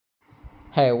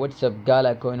Hey, what's up,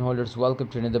 Gala coin holders? Welcome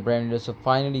to another brand new. So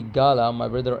finally, Gala, my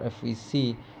brother, if we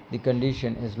see the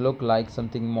condition is look like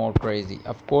something more crazy.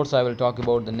 Of course, I will talk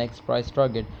about the next price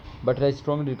target, but I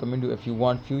strongly recommend you if you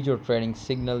want future trading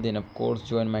signal, then of course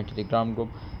join my Telegram group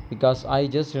because I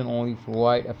just only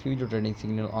provide a future trading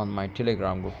signal on my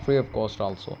Telegram group, free of cost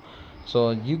also.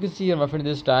 So you can see here, my friend,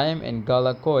 this time in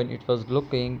Gala coin, it was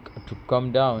looking to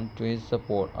come down to his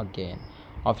support again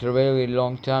after a very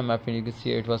long time. I think you can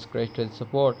see it was crashed to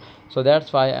support, so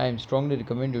that's why I am strongly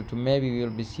recommend you to maybe we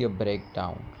will be see a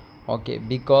breakdown. Okay,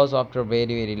 because after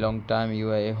very long time,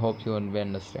 you I hope you will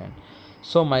understand.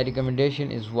 So my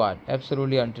recommendation is what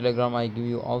absolutely on Telegram I give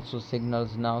you also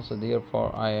signals now, so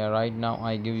therefore I right now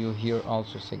I give you here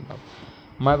also signal,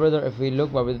 my brother. If we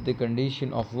look with the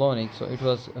condition of Lonix, so it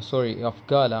was sorry of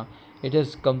Gala, it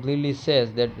is completely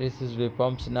says that this is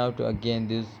pumps now to again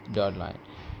this dot line,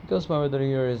 because my brother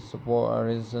here is support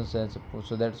resistance and support,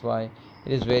 so that's why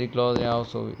it is very close now,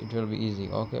 so it will be easy.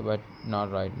 Okay, but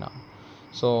not right now.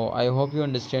 So I hope you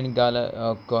understand,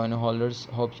 Gala coin holders.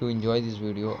 Hope you enjoy this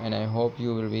video, and I hope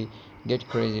you will be get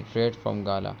crazy trade from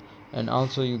Gala, and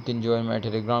also you can join my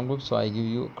Telegram group, so I give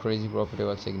you crazy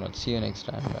profitable signals. See you next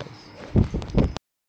time, guys.